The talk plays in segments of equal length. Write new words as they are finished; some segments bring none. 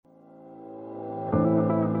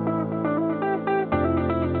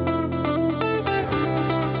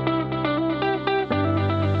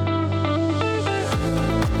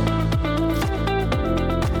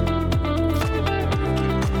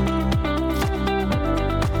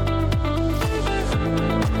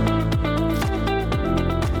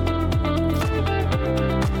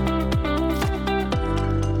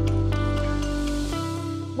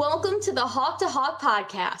Hawk to Hawk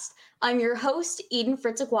podcast. I'm your host, Eden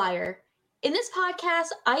Fritz-Aguirre. In this podcast,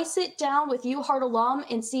 I sit down with you Heart alum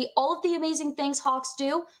and see all of the amazing things Hawks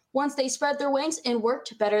do once they spread their wings and work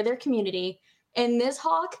to better their community. And this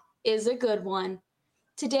Hawk is a good one.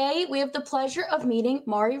 Today, we have the pleasure of meeting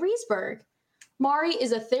Marika Reisberg. Mari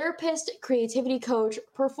is a therapist, creativity coach,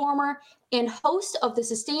 performer, and host of the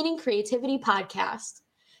Sustaining Creativity podcast.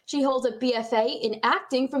 She holds a BFA in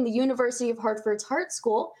acting from the University of Hartford's Hart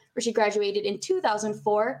School, where she graduated in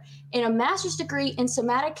 2004, and a master's degree in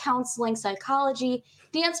somatic counseling psychology,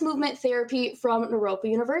 dance movement therapy from Naropa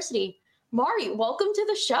University. Mari, welcome to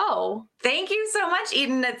the show. Thank you so much,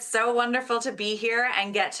 Eden. It's so wonderful to be here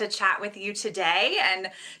and get to chat with you today and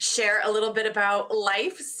share a little bit about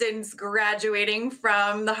life since graduating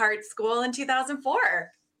from the Hart School in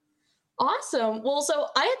 2004. Awesome. Well, so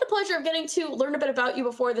I had the pleasure of getting to learn a bit about you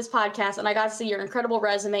before this podcast, and I got to see your incredible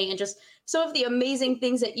resume and just some of the amazing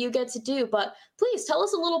things that you get to do. But please tell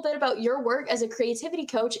us a little bit about your work as a creativity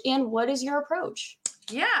coach and what is your approach?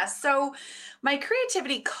 Yeah, so my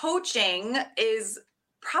creativity coaching is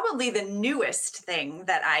probably the newest thing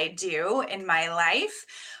that I do in my life.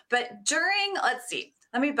 But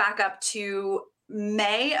let me back up to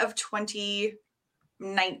May of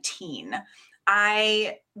 2019.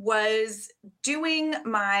 I was doing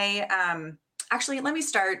my, let me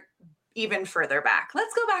start even further back.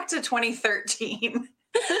 Let's go back to 2013.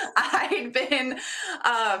 I'd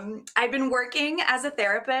been working as a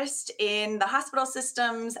therapist in the hospital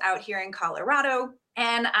systems out here in Colorado,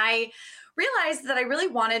 and I realized that I really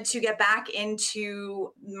wanted to get back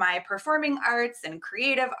into my performing arts and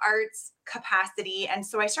creative arts capacity. And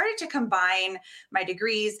so I started to combine my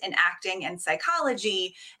degrees in acting and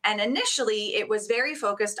psychology. And initially, it was very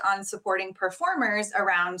focused on supporting performers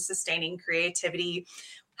around sustaining creativity,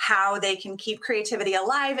 how they can keep creativity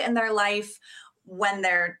alive in their life when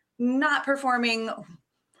they're not performing,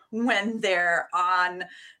 when they're on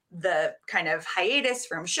the kind of hiatus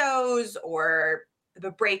from shows or the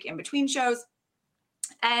break in between shows.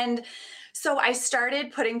 And so I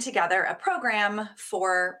started putting together a program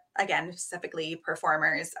for, again, specifically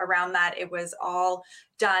performers. Around that, it was all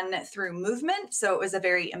done through movement. So it was a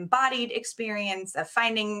very embodied experience of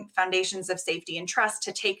finding foundations of safety and trust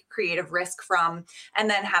to take creative risk from, and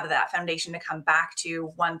then have that foundation to come back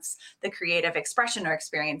to once the creative expression or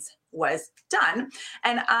experience was done.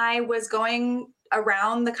 And I was going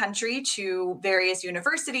around the country to various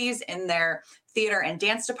universities in their theater and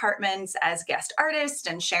dance departments as guest artist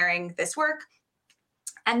and sharing this work.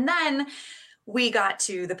 And then we got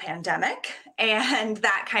to the pandemic and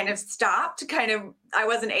that kind of stopped. I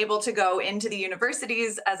wasn't able to go into the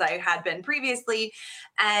universities as I had been previously.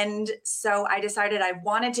 And so I decided I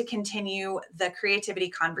wanted to continue the creativity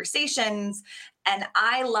conversations. And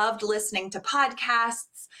I loved listening to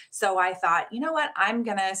podcasts. So I thought, you know what, I'm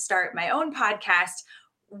going to start my own podcast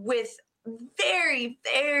with very,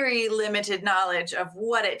 very limited knowledge of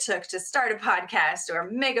what it took to start a podcast or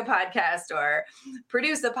make a podcast or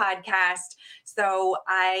produce a podcast. So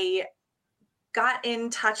I got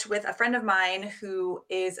in touch with a friend of mine who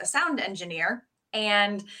is a sound engineer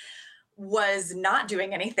and was not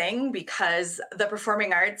doing anything because the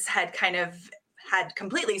performing arts had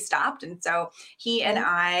completely stopped. And so he and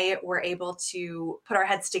I were able to put our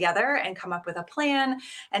heads together and come up with a plan.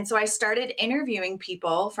 And so I started interviewing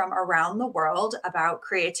people from around the world about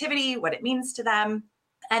creativity, what it means to them.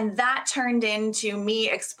 And that turned into me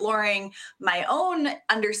exploring my own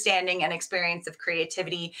understanding and experience of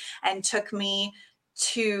creativity and took me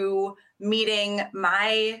to meeting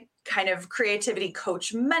my kind of creativity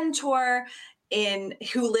coach mentor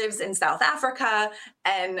who lives in South Africa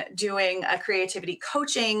and doing a creativity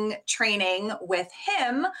coaching training with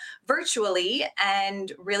him virtually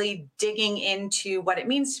and really digging into what it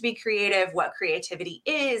means to be creative, what creativity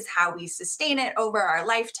is, how we sustain it over our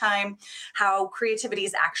lifetime, how creativity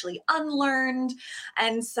is actually unlearned.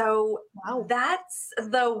 And so That's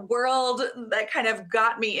the world that kind of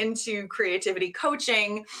got me into creativity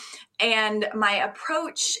coaching. And my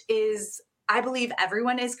approach is, I believe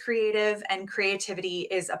everyone is creative and creativity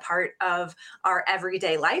is a part of our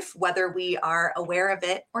everyday life, whether we are aware of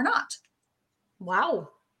it or not. Wow,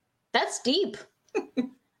 that's deep.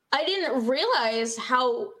 I didn't realize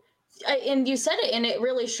and you said it and it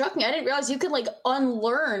really struck me. I didn't realize you could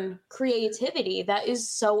unlearn creativity. That is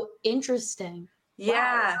so interesting.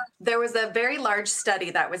 Yeah, there was a very large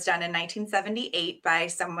study that was done in 1978 by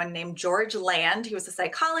someone named George Land. He was a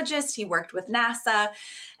psychologist. He worked with NASA.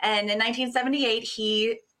 And in 1978,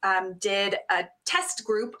 he did a test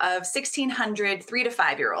group of 1,600 3 to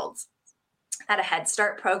 5-year-olds at a Head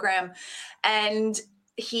Start program. And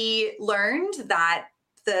he learned that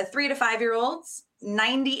the 3 to 5-year-olds,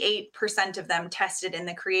 98% of them tested in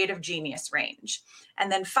the creative genius range.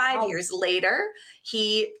 And then 5 years later,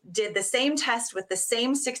 he did the same test with the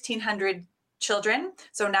same 1,600 children.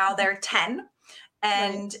 So now they're 10.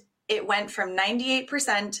 And it went from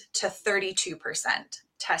 98% to 32%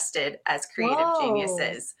 tested as creative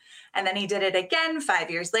geniuses. And then he did it again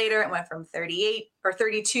 5 years later. It went from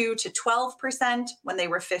 32 to 12% when they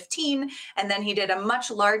were 15. And then he did a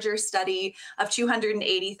much larger study of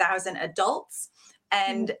 280,000 adults.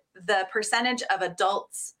 And the percentage of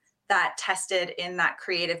adults that tested in that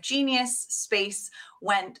creative genius space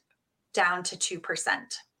went down to 2%.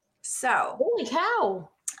 So, holy cow.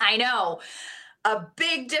 I know, a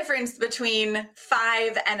big difference between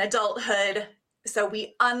 5 and adulthood. So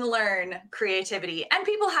we unlearn creativity, and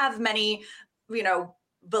people have many,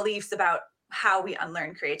 beliefs about how we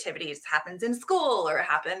unlearn creativity. It happens in school, or it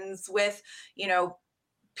happens with,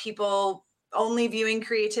 people only viewing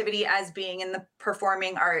creativity as being in the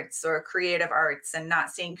performing arts or creative arts, and not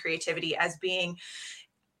seeing creativity as being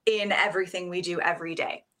in everything we do every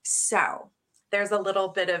day. So there's a little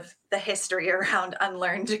bit of the history around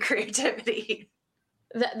unlearned creativity.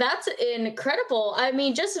 That's incredible. I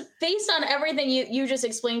mean, just based on everything you just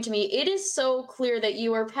explained to me, it is so clear that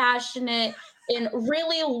you are passionate and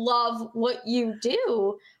really love what you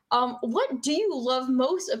do. What do you love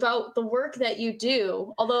most about the work that you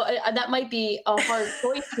do? Although that might be a hard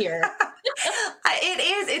choice here. It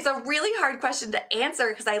is. It's a really hard question to answer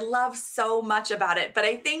because I love so much about it. But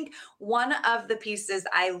I think one of the pieces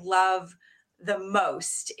I love the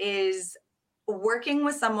most is working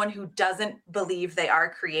with someone who doesn't believe they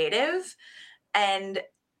are creative, and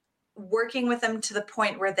working with them to the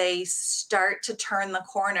point where they start to turn the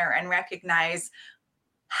corner and recognize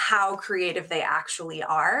how creative they actually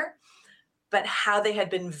are, but how they had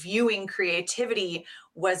been viewing creativity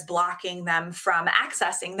was blocking them from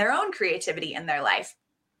accessing their own creativity in their life.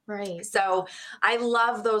 Right. So I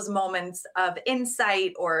love those moments of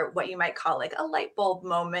insight, or what you might call like a light bulb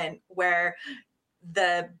moment, where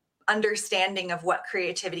the understanding of what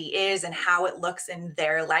creativity is and how it looks in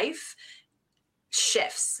their life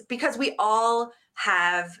shifts, because we all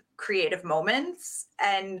have creative moments,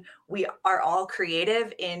 and we are all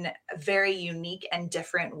creative in very unique and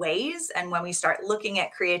different ways. And when we start looking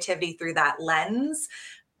at creativity through that lens,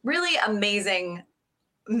 really amazing,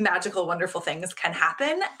 magical, wonderful things can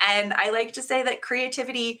happen. And I like to say that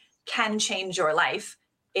creativity can change your life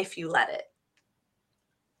if you let it.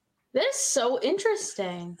 That is so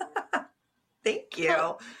interesting. Thank you.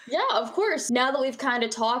 So, yeah, of course. Now that we've kind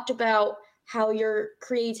of talked about how your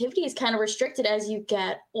creativity is kind of restricted as you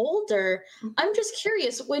get older, I'm just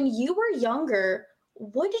curious, when you were younger,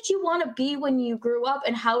 what did you want to be when you grew up,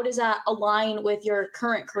 and how does that align with your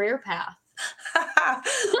current career path?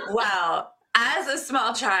 Wow. As a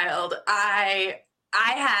small child, I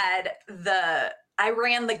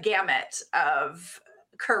ran the gamut of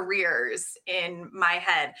careers in my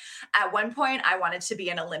head. At one point, I wanted to be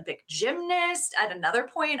an Olympic gymnast. At another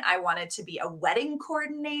point, I wanted to be a wedding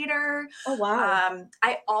coordinator. Oh, wow.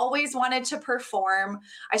 I always wanted to perform.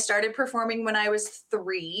 I started performing when I was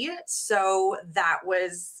 3. So that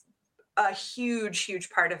was a huge,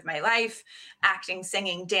 huge part of my life. Acting,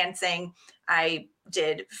 singing, dancing. I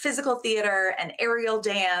did physical theater and aerial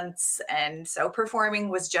dance. And so performing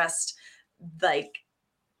was just like,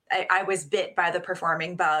 I was bit by the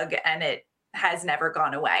performing bug, and it has never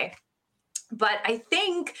gone away. But I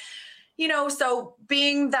think, so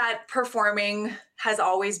being that performing has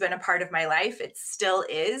always been a part of my life, it still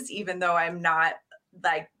is, even though I'm not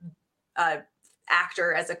like a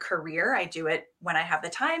actor as a career. I do it when I have the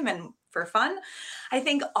time and for fun. I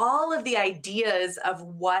think all of the ideas of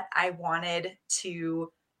what I wanted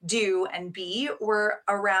to do and be were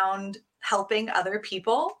around helping other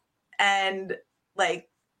people and like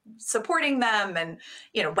supporting them, and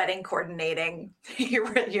wedding coordinating.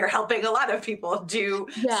 You're helping a lot of people do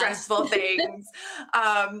stressful things,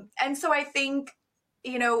 and so I think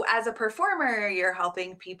as a performer, you're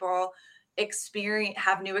helping people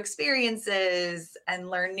have new experiences and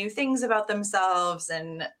learn new things about themselves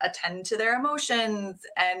and attend to their emotions,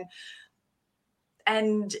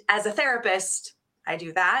 and as a therapist, I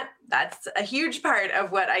do that. That's a huge part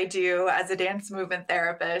of what I do as a dance movement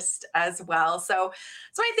therapist as well. So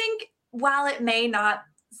I think while it may not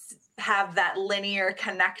have that linear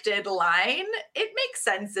connected line, it makes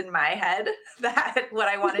sense in my head that what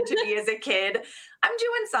I wanted to be as a kid, I'm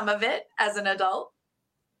doing some of it as an adult.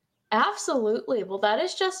 Absolutely. Well, that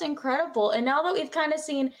is just incredible. And now that we've kind of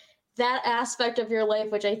seen that aspect of your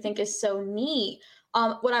life, which I think is so neat,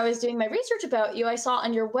 when I was doing my research about you, I saw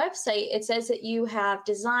on your website, it says that you have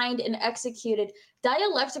designed and executed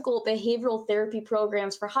dialectical behavioral therapy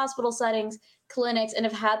programs for hospital settings, clinics, and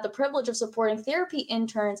have had the privilege of supporting therapy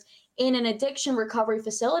interns in an addiction recovery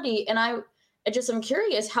facility. And I just am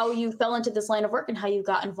curious how you fell into this line of work and how you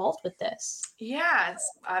got involved with this. Yeah,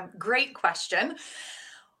 it's a great question.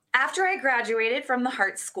 After I graduated from the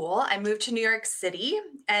Heart School, I moved to New York City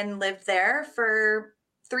and lived there for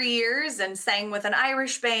 3 years and sang with an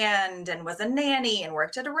Irish band and was a nanny and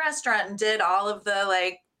worked at a restaurant and did all of the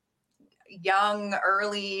like young,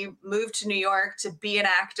 early move to New York to be an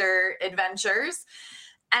actor adventures.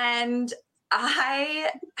 And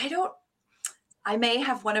I don't I may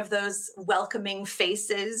have one of those welcoming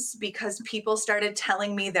faces because people started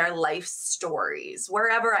telling me their life stories.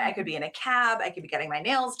 Wherever I could be in a cab, I could be getting my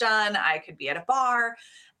nails done, I could be at a bar,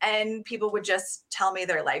 and people would just tell me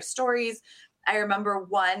their life stories. I remember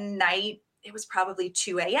one night, it was probably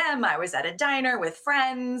 2 a.m. I was at a diner with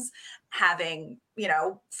friends having,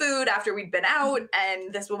 food after we'd been out.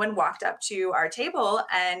 And this woman walked up to our table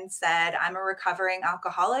and said, "I'm a recovering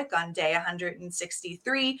alcoholic on day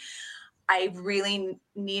 163. I really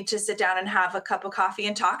need to sit down and have a cup of coffee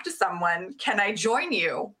and talk to someone. Can I join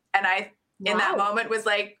you?" And I, in that Wow. moment, was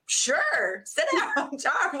like, "Sure, sit down,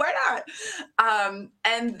 talk, why not?"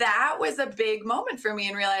 And that was a big moment for me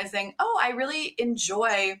in realizing, oh, I really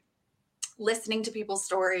enjoy listening to people's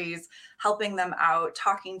stories, helping them out,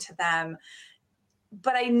 talking to them.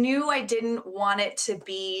 But I knew I didn't want it to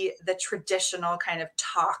be the traditional kind of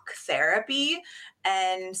talk therapy.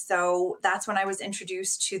 And so that's when I was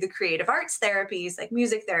introduced to the creative arts therapies like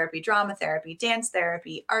music therapy, drama therapy, dance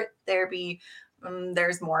therapy, art therapy.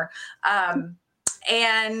 There's more.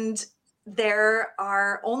 And there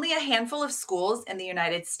are only a handful of schools in the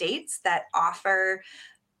United States that offer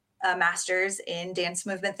a master's in dance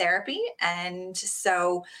movement therapy. And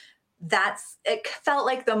so it felt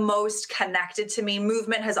like the most connected to me.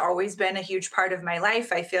 Movement has always been a huge part of my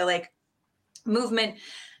life. I feel like movement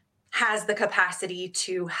has the capacity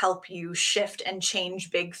to help you shift and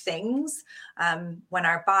change big things. When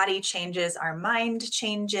our body changes, our mind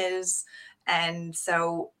changes. And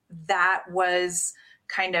so that was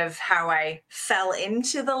kind of how I fell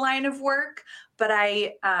into the line of work. But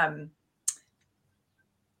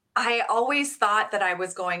I always thought that I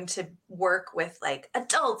was going to work with like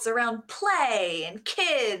adults around play and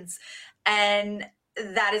kids. And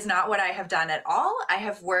that is not what I have done at all. I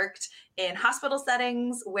have worked in hospital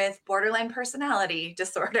settings with borderline personality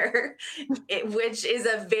disorder, which is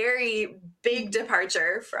a very big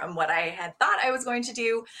departure from what I had thought I was going to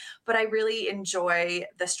do. But I really enjoy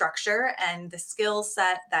the structure and the skill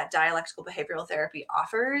set that dialectical behavioral therapy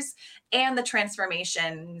offers and the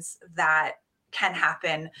transformations that can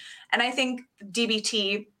happen. And I think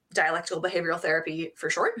DBT, dialectical behavioral therapy for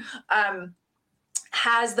short,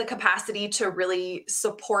 has the capacity to really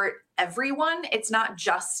support everyone. It's not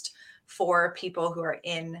just for people who are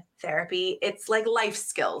in therapy. It's like life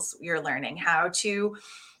skills. You're learning how to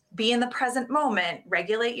be in the present moment,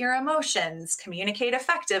 regulate your emotions, communicate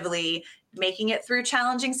effectively, making it through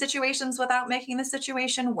challenging situations without making the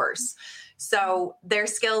situation worse. So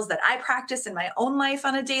there's skills that I practice in my own life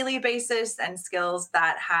on a daily basis and skills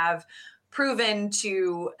that have proven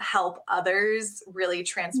to help others really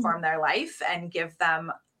transform their life and give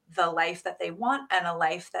them the life that they want and a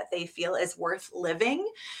life that they feel is worth living.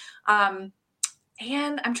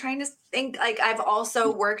 And I'm trying to think, like, I've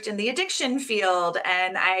also worked in the addiction field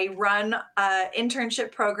and I run an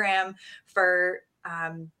internship program for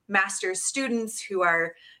master's students who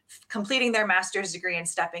are completing their master's degree and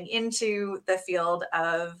stepping into the field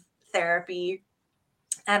of therapy.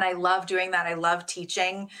 And I love doing that. I love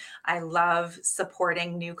teaching. I love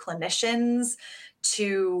supporting new clinicians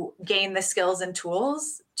to gain the skills and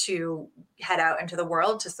tools to head out into the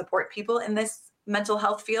world to support people in this mental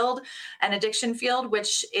health field and addiction field,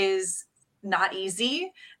 which is not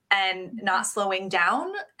easy and not slowing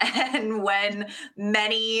down. And when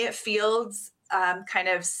many fields kind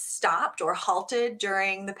of stopped or halted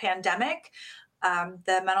during the pandemic,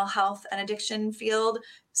 the mental health and addiction field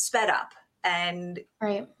sped up and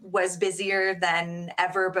Right. was busier than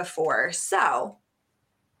ever before. So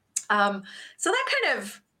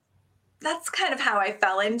that's kind of how I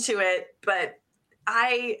fell into it. But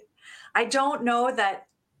I don't know that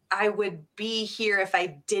I would be here if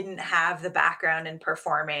I didn't have the background in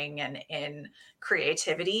performing and in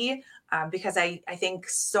creativity, because I think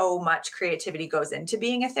so much creativity goes into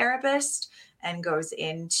being a therapist and goes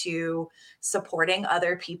into supporting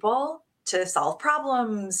other people to solve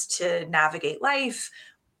problems, to navigate life,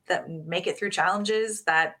 that make it through challenges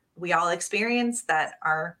that we all experience that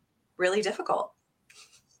are really difficult.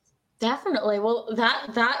 Definitely. Well,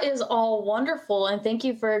 that is all wonderful, and thank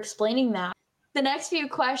you for explaining that. The next few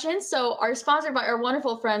questions are sponsored by our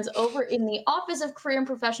wonderful friends over in the Office of Career and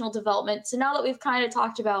Professional Development. So now that we've kind of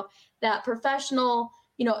talked about that professional,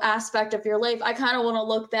 aspect of your life, I kind of want to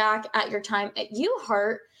look back at your time at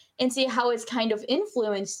UHeart and see how it's kind of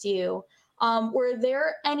influenced you. Were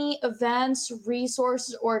there any events,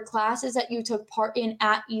 resources, or classes that you took part in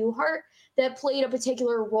at UHeart that played a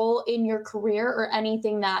particular role in your career, or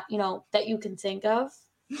anything that, that you can think of?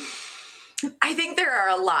 I think there are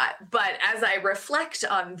a lot, but as I reflect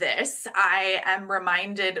on this, I am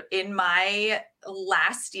reminded in my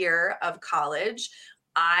last year of college,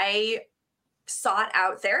 I sought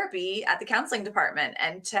out therapy at the counseling department,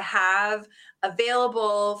 and to have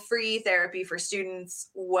available free therapy for students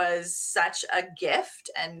was such a gift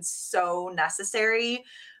and so necessary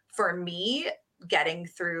for me getting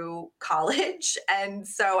through college. And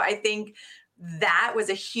so I think that was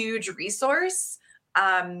a huge resource.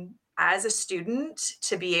 As a student,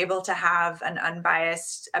 to be able to have an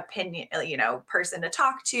unbiased opinion, person to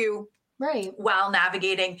talk to, Right. while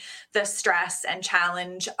navigating the stress and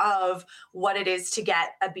challenge of what it is to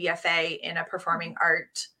get a BFA in a performing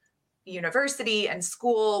art university and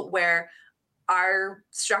school, where our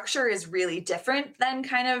structure is really different than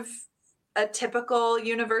kind of a typical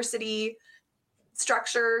university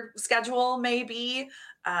structure schedule maybe.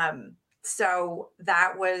 So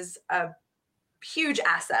that was a huge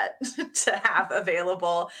asset to have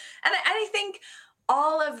available. And I think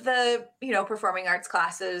all of the, performing arts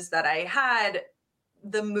classes that I had,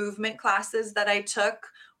 the movement classes that I took,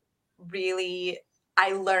 really,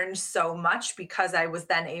 I learned so much because I was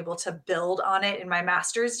then able to build on it in my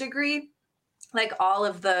master's degree. Like all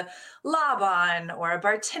of the Laban or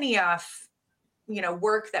Bartinioff,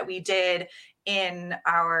 work that we did in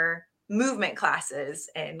our movement classes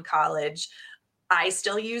in college, I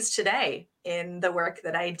still use today in the work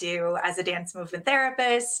that I do as a dance movement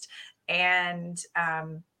therapist. And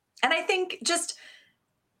I think just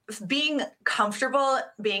being comfortable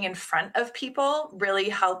being in front of people really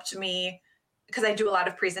helped me, because I do a lot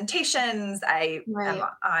of presentations. I am Right.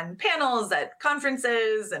 on panels at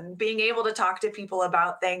conferences, and being able to talk to people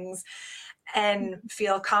about things and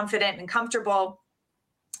feel confident and comfortable.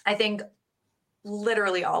 I think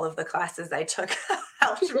literally all of the classes I took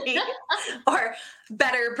helped me or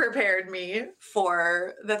better prepared me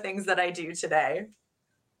for the things that I do today.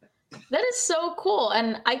 That is so cool.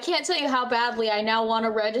 And I can't tell you how badly I now want to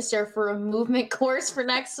register for a movement course for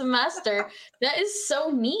next semester. That is so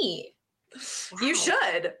neat. You Wow.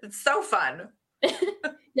 should. It's so fun. Definitely.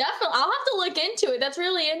 I'll have to look into it. That's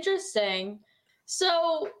really interesting.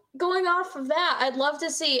 So, going off of that, I'd love to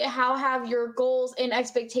see how have your goals and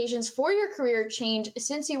expectations for your career changed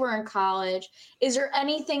since you were in college. Is there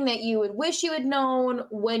anything that you would wish you had known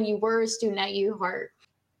when you were a student at UHeart?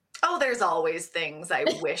 Oh, there's always things I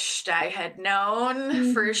wished I had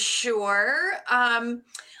known for sure.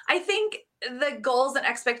 I think the goals and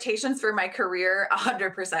expectations for my career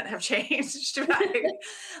 100% have changed.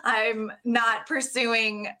 I'm not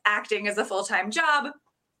pursuing acting as a full-time job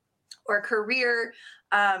or career.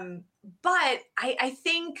 But I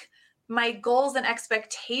think my goals and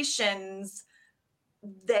expectations,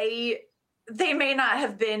 they may not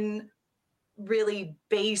have been really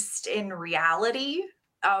based in reality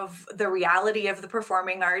of the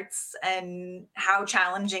performing arts and how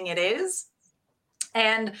challenging it is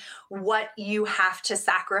and what you have to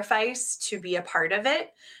sacrifice to be a part of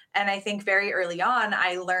it. And I think very early on,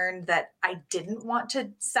 I learned that I didn't want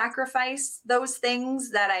to sacrifice those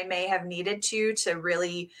things that I may have needed to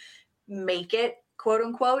really make it, quote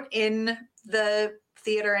unquote, in the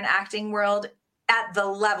theater and acting world at the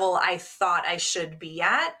level I thought I should be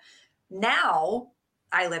at. Now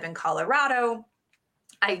I live in Colorado.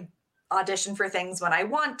 I audition for things when I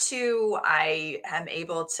want to. I am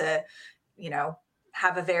able to,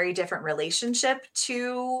 have a very different relationship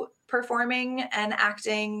to performing and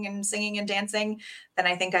acting and singing and dancing than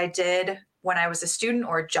I think I did when I was a student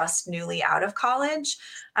or just newly out of college.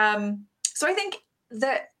 So I think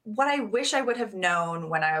that what I wish I would have known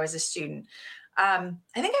when I was a student, I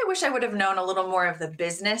think I wish I would have known a little more of the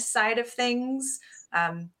business side of things.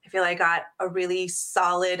 I feel I got a really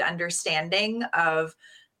solid understanding of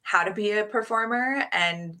how to be a performer,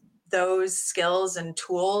 and those skills and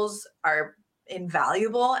tools are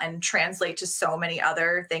invaluable and translate to so many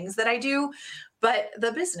other things that I do. But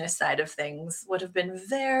the business side of things would have been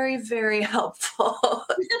very, very helpful.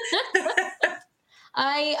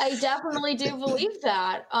 I definitely do believe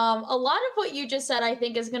that. A lot of what you just said, I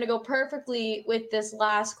think, is going to go perfectly with this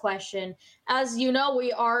last question. As you know,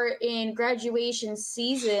 we are in graduation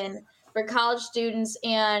season for college students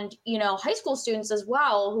and, high school students as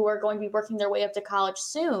well, who are going to be working their way up to college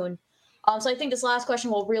soon. So I think this last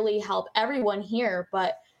question will really help everyone here,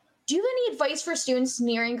 but do you have any advice for students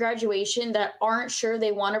nearing graduation that aren't sure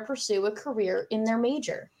they want to pursue a career in their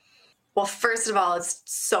major? Well, first of all, it's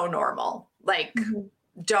so normal. Like,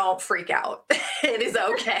 don't freak out. It is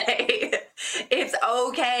okay. It's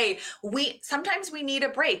okay. Sometimes we need a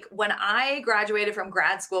break. When I graduated from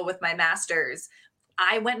grad school with my master's,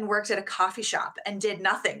 I went and worked at a coffee shop and did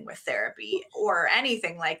nothing with therapy or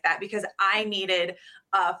anything like that because I needed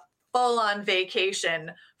a full-on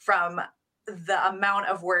vacation from the amount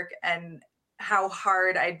of work and how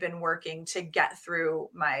hard I'd been working to get through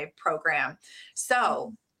my program.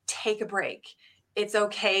 So take a break. It's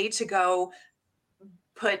okay to go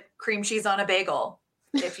put cream cheese on a bagel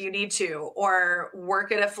if you need to, or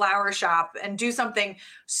work at a flower shop and do something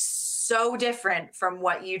so different from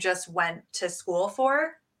what you just went to school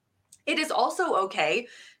for. It is also okay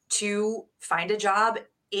to find a job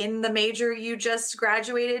in the major you just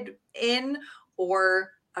graduated in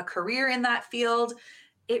or a career in that field.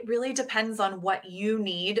 It really depends on what you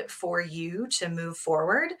need for you to move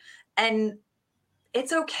forward. And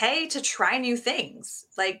it's okay to try new things.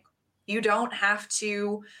 Like, you don't have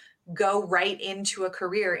to go right into a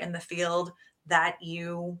career in the field that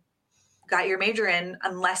you got your major in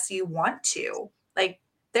unless you want to. Like,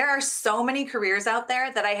 there are so many careers out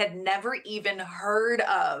there that I had never even heard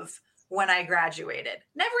of when I graduated.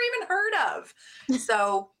 Never even heard of.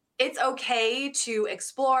 So it's okay to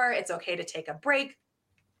explore. It's okay to take a break.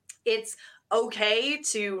 It's okay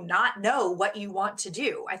to not know what you want to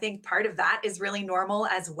do. I think part of that is really normal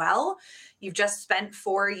as well. You've just spent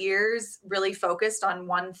 4 years really focused on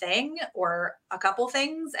one thing or a couple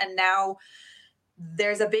things, and now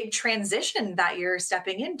there's a big transition that you're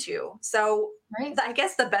stepping into. So I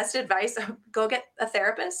guess the best advice, go get a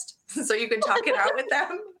therapist so you can talk it out with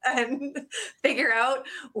them and figure out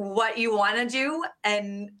what you want to do.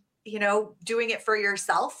 And doing it for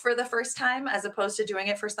yourself for the first time as opposed to doing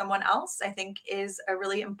it for someone else, I think is a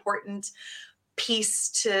really important piece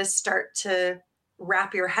to start to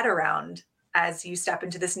wrap your head around as you step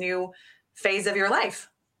into this new phase of your life.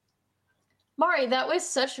 Mari, that was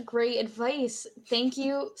such great advice. Thank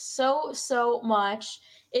you so, so much.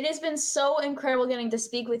 It has been so incredible getting to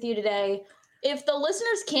speak with you today. If the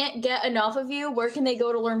listeners can't get enough of you, where can they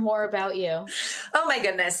go to learn more about you? Oh my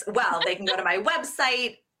goodness. Well, they can go to my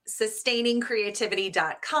website,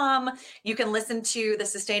 sustainingcreativity.com. You can listen to the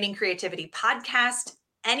Sustaining Creativity podcast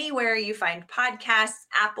anywhere you find podcasts,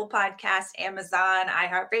 Apple Podcasts, Amazon,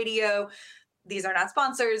 iHeartRadio. These are not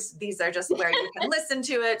sponsors. These are just where you can listen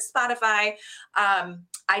to it. Spotify.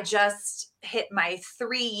 I just hit my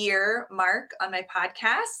 3-year mark on my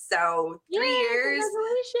podcast. So 3 years.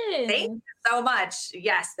 Congratulations. Thank you so much.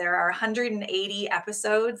 Yes, there are 180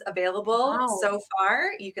 episodes available so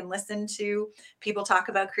far. You can listen to people talk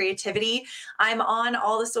about creativity. I'm on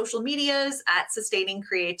all the social medias at Sustaining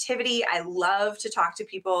Creativity. I love to talk to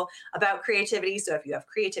people about creativity. So if you have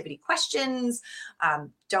creativity questions,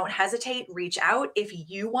 don't hesitate, reach out. If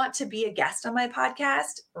you want to be a guest on my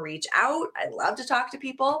podcast, reach out. I love to talk to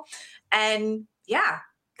people. And yeah,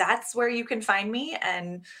 that's where you can find me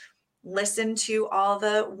and listen to all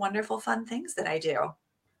the wonderful, fun things that I do.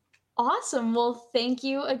 Awesome. Well, thank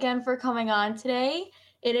you again for coming on today.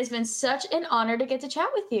 It has been such an honor to get to chat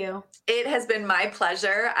with you. It has been my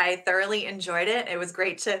pleasure. I thoroughly enjoyed it. It was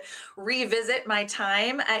great to revisit my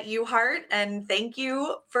time at UHeart, and thank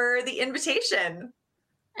you for the invitation.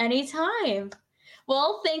 Anytime.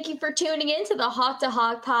 Well, thank you for tuning in to the Hawk to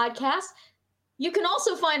Hawk podcast. You can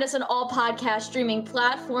also find us on all podcast streaming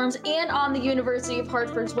platforms and on the University of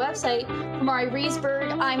Hartford's website. For Marika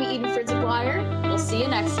Reisberg, I'm Eden Fritz-Aguirre. We'll see you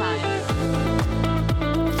next time.